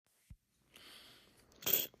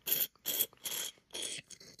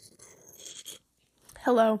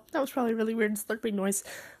Hello. That was probably a really weird slurping noise.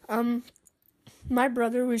 My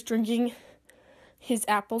brother was drinking his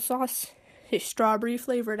applesauce, his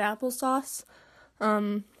strawberry-flavored applesauce,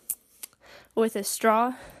 with a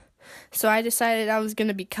straw. So I decided I was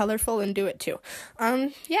gonna be colorful and do it too.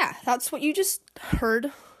 Yeah, that's what you just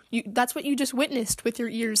heard. That's what you just witnessed with your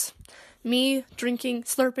ears. Me drinking,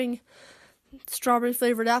 slurping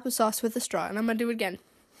strawberry-flavored applesauce with a straw, and I'm gonna do it again.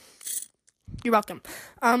 You're welcome.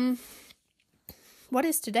 What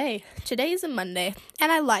is today? Today is a Monday,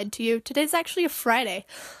 and I lied to you. Today's actually a Friday.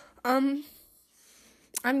 I'm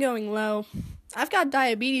going low. I've got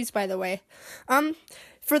diabetes, by the way.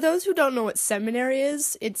 For those who don't know what seminary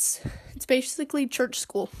is, it's basically church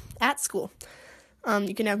school, at school.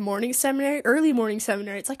 You can have morning seminary, early morning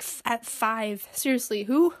seminary. It's like at 5. Seriously,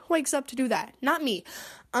 who wakes up to do that? Not me.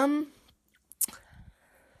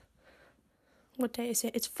 What day is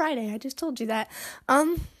it? It's Friday. I just told you that.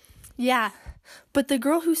 Yeah. But the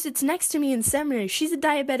girl who sits next to me in seminary, she's a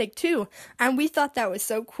diabetic too. And we thought that was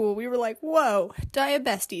so cool. We were like, whoa,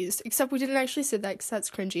 diabesties. Except we didn't actually say that because that's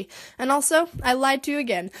cringy. And also, I lied to you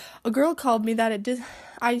again. A girl called me that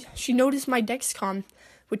she noticed my Dexcom,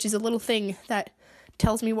 which is a little thing that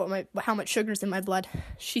tells me how much sugar's in my blood.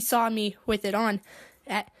 She saw me with it on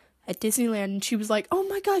at Disneyland, and she was like, oh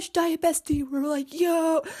my gosh, diabesity. We were like,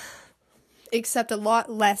 yo. Except a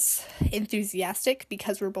lot less enthusiastic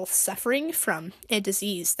because we're both suffering from a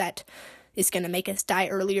disease that is going to make us die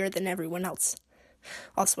earlier than everyone else.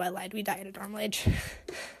 Also, I lied. We die at a normal age.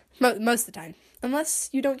 Most of the time. Unless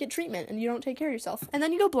you don't get treatment and you don't take care of yourself. And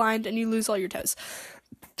then you go blind and you lose all your toes.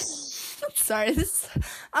 Sorry,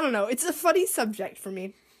 I don't know. It's a funny subject for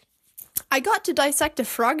me. I got to dissect a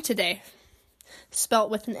frog today. Spelt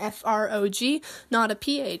with an F-R-O-G, not a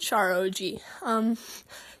P-H-R-O-G.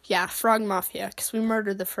 Yeah, Frog Mafia, because we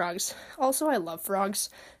murdered the frogs. Also, I love frogs,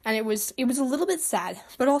 and it was a little bit sad,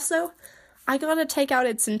 but also, I got to take out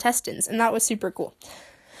its intestines, and that was super cool.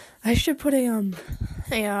 I should put a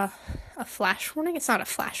flash warning. It's not a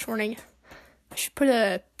flash warning. I should put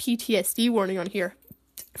a PTSD warning on here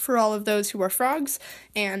for all of those who are frogs,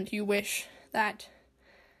 and you wish that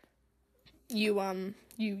I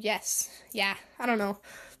don't know.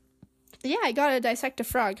 Yeah, I gotta dissect a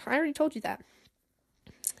frog. I already told you that.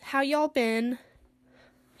 How y'all been?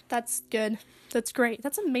 That's good. That's great.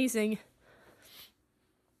 That's amazing.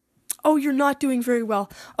 Oh, you're not doing very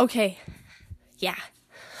well. Okay. Yeah.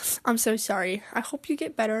 I'm so sorry. I hope you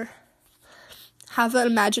get better. Have an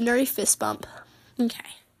imaginary fist bump. Okay.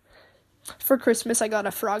 For Christmas, I got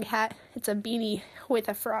a frog hat. It's a beanie with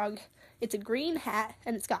a frog. It's a green hat,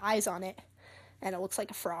 and it's got eyes on it. And it looks like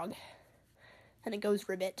a frog. And it goes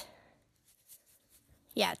ribbit.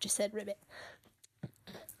 Yeah, it just said ribbit.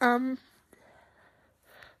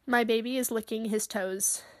 My baby is licking his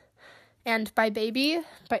toes. And by baby,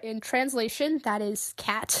 but in translation, that is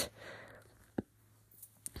cat.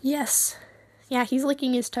 Yes. Yeah, he's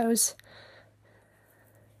licking his toes.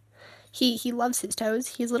 He loves his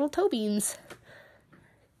toes. He's little toe beans.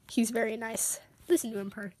 He's very nice. Listen to him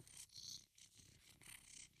purr.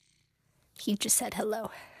 He just said hello.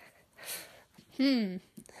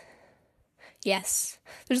 Yes.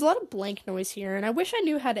 There's a lot of blank noise here, and I wish I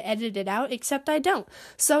knew how to edit it out, except I don't.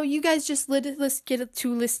 So you guys just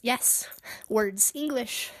yes, words,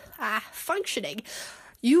 English, functioning.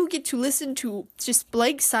 You get to listen to just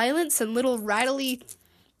blank silence and little rattly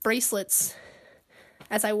bracelets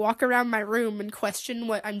as I walk around my room and question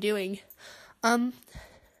what I'm doing. Do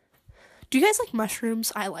you guys like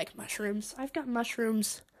mushrooms? I like mushrooms. I've got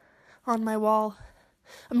mushrooms on my wall.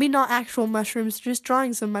 I mean, not actual mushrooms, just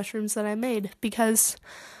drawings of mushrooms that I made, because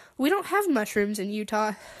we don't have mushrooms in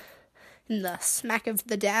Utah, in the smack of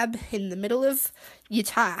the dab, in the middle of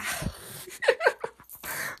Utah.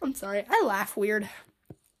 I'm sorry, I laugh weird.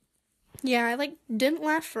 Yeah, I didn't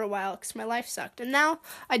laugh for a while, because my life sucked, and now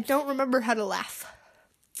I don't remember how to laugh.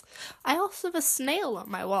 I also have a snail on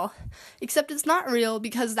my wall, except it's not real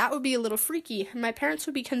because that would be a little freaky, and my parents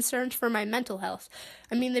would be concerned for my mental health.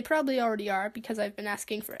 I mean, they probably already are because I've been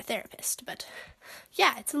asking for a therapist, but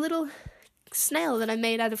yeah, it's a little snail that I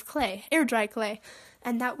made out of clay, air dry clay,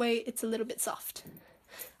 and that way it's a little bit soft.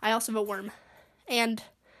 I also have a worm, and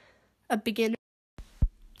a beginner.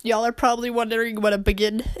 Y'all are probably wondering what a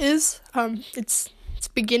begin is. It's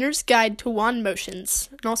Beginner's Guide to Wand Motions,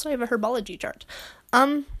 and also I have a herbology chart.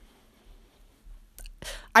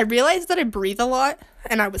 I realized that I breathe a lot,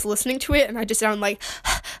 and I was listening to it, and I just sound like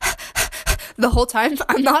the whole time.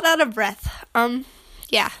 I'm not out of breath.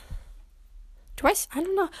 Yeah. I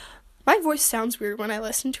don't know. My voice sounds weird when I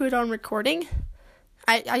listen to it on recording.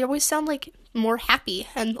 I always sound like more happy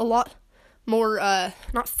and a lot more,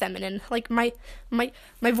 not feminine. Like, my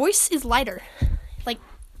voice is lighter.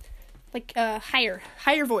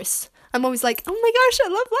 Higher voice. I'm always like, oh my gosh, I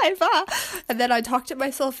love life, And then I talk to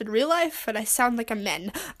myself in real life, and I sound like a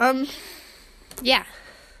man. Yeah.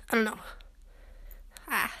 I don't know.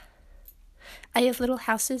 I have little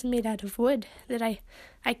houses made out of wood that I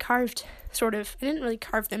carved, sort of. I didn't really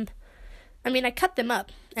carve them. I mean, I cut them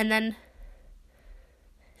up, and then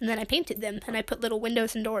I painted them, and I put little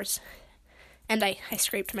windows and doors. And I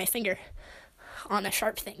scraped my finger on a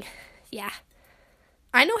sharp thing. Yeah.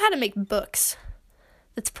 I know how to make books.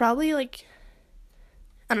 That's probably, like,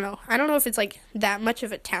 I don't know. I don't know if it's, like, that much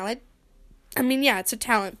of a talent. I mean, yeah, it's a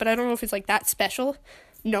talent, but I don't know if it's, like, that special,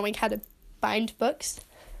 knowing how to bind books.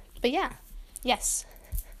 But yeah, yes.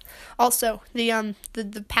 Also,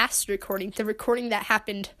 the past recording, the recording that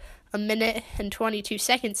happened a minute and 22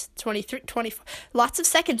 seconds, 23, 24, lots of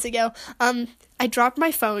seconds ago, I dropped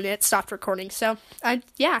my phone and it stopped recording. So,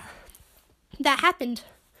 yeah, that happened.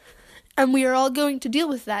 And we are all going to deal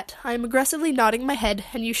with that. I am aggressively nodding my head,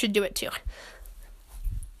 and you should do it too.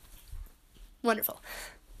 Wonderful.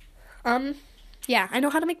 Yeah, I know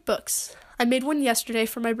how to make books. I made one yesterday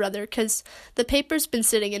for my brother, because the paper's been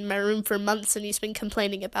sitting in my room for months, and he's been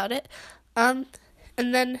complaining about it. And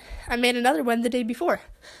then I made another one the day before,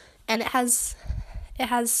 and it has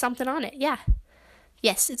something on it, yeah.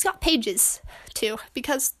 Yes, it's got pages, too,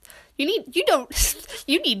 because you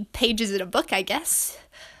need pages in a book, I guess.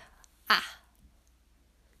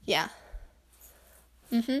 Yeah.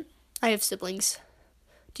 I have siblings.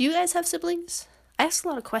 Do you guys have siblings? I ask a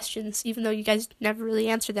lot of questions, even though you guys never really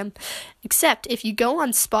answer them. Except if you go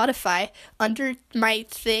on Spotify, under my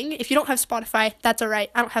thing, if you don't have Spotify, that's alright.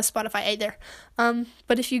 I don't have Spotify either.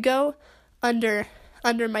 But if you go under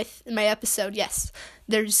my episode, yes,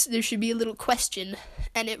 there should be a little question,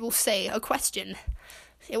 and it will say a question.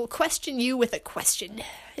 It will question you with a question.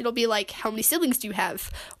 It'll be like, how many siblings do you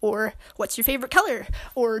have? Or, what's your favorite color?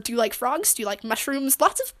 Or, do you like frogs? Do you like mushrooms?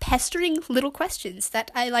 Lots of pestering little questions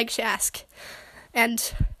that I like to ask.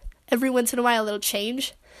 And every once in a while it'll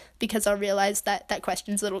change, because I'll realize that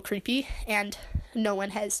question's a little creepy, and no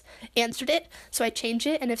one has answered it, so I change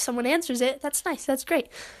it, and if someone answers it, that's nice, that's great.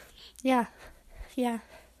 Yeah.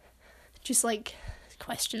 Just, like,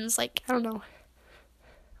 questions, like, I don't know.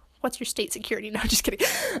 What's your state security? No, just kidding.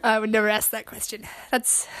 I would never ask that question.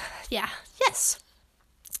 Yeah. Yes.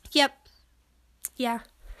 Yep. Yeah.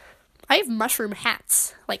 I have mushroom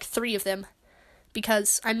hats, like 3 of them,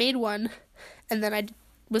 because I made one, and then I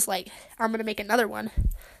was like, I'm going to make another one,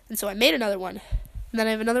 and so I made another one, and then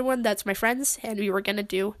I have another one that's my friend's, and we were going to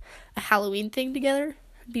do a Halloween thing together,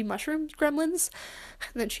 be mushroom gremlins,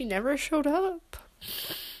 and then she never showed up,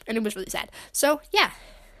 and it was really sad. So, yeah.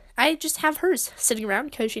 I just have hers sitting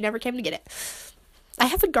around because she never came to get it. I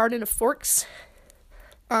have a garden of forks.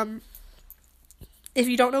 If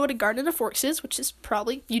you don't know what a garden of forks is, which is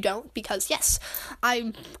probably you don't, because yes,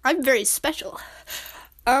 I'm very special.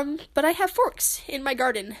 But I have forks in my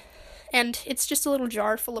garden, and it's just a little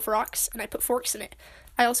jar full of rocks, and I put forks in it.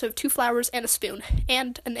 I also have 2 flowers and a spoon,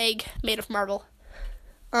 and an egg made of marble.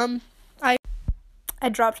 I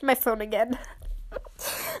dropped my phone again.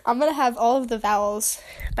 I'm gonna have all of the vowels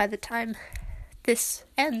by the time this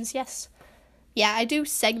ends, yes. Yeah, I do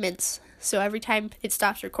segments, so every time it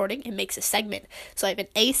stops recording, it makes a segment. So I have an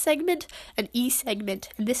A segment, an E segment,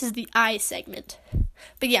 and this is the I segment.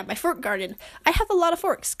 But yeah, my fork garden. I have a lot of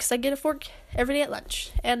forks, because I get a fork every day at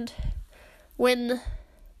lunch, and when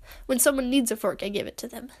someone needs a fork, I give it to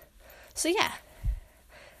them. So yeah,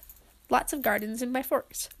 lots of gardens in my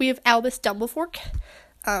forks. We have Albus Dumblefork,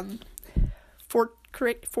 that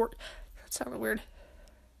sounded weird.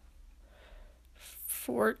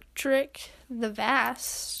 Fortrick, the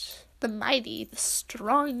vast, the mighty, the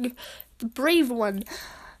strong, the brave one.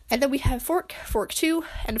 And then we have Fork 2,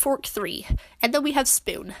 and Fork 3. And then we have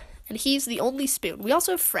Spoon, and he's the only Spoon. We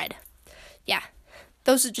also have Fred. Yeah,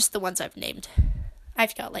 those are just the ones I've named.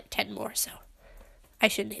 I've got like 10 more, so I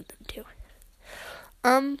should name them too.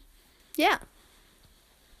 Yeah.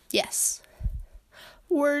 Yes.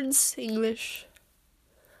 Words, English.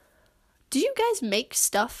 Do you guys make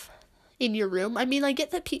stuff in your room? I mean, I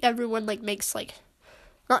get that everyone, like, makes, like,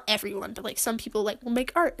 not everyone, but, like, some people, like, will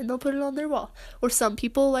make art and they'll put it on their wall. Or some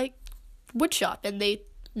people, like, woodshop and they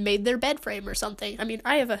made their bed frame or something. I mean,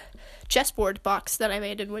 I have a chessboard box that I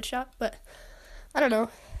made in woodshop, but I don't know.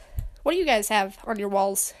 What do you guys have on your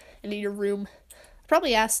walls and in your room? I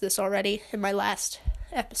probably asked this already in my last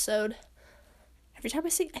episode. Every time I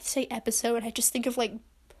say episode, I just think of, like,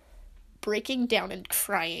 breaking down and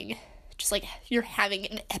crying. Just like you're having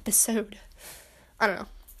an episode. I don't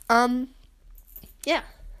know. Yeah.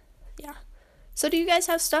 So do you guys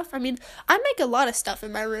have stuff? I mean, I make a lot of stuff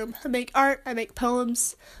in my room. I make art, I make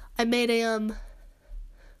poems. I made a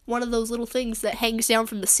one of those little things that hangs down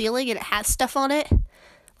from the ceiling and it has stuff on it.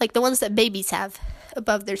 Like the ones that babies have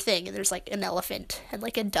above their thing, and there's like an elephant and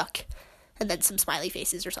like a duck and then some smiley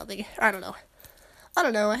faces or something. I don't know.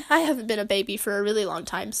 I haven't been a baby for a really long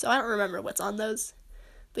time, so I don't remember what's on those.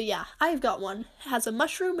 But yeah, I've got one. It has a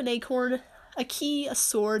mushroom, an acorn, a key, a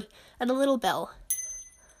sword, and a little bell.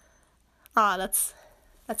 Ah, yes,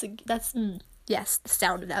 the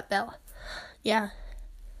sound of that bell. Yeah.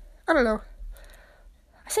 I don't know.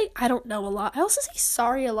 I say I don't know a lot. I also say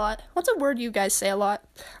sorry a lot. What's a word you guys say a lot?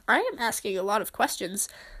 I am asking a lot of questions.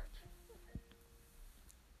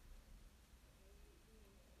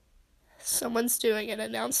 Someone's doing an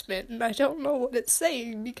announcement, and I don't know what it's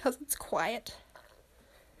saying because it's quiet.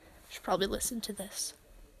 I should probably listen to this.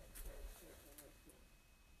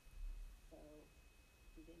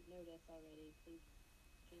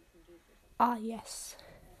 Ah, yes.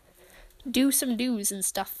 Do some do's and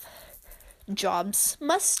stuff. Jobs.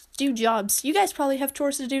 Must do jobs. You guys probably have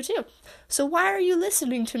chores to do too. So why are you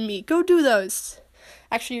listening to me? Go do those.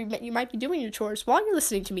 Actually, you might be doing your chores while you're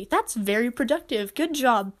listening to me. That's very productive. Good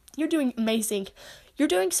job. You're doing amazing. You're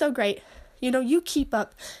doing so great. You keep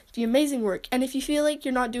up the amazing work. And if you feel like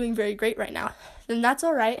you're not doing very great right now, then that's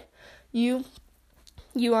all right. You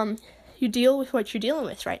deal with what you're dealing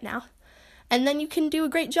with right now. And then you can do a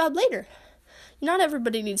great job later. Not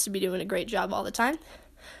everybody needs to be doing a great job all the time.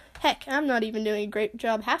 Heck, I'm not even doing a great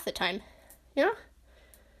job half the time. Yeah.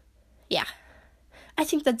 I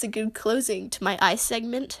think that's a good closing to my I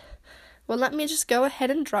segment. Well, let me just go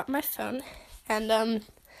ahead and drop my phone. And,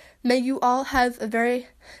 may you all have a very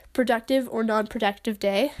productive or non-productive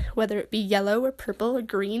day, whether it be yellow or purple or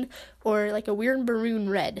green or like a weird maroon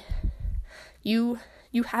red. You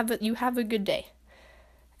have a good day.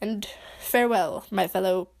 And farewell, my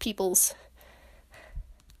fellow peoples.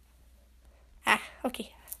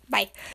 Okay. Bye.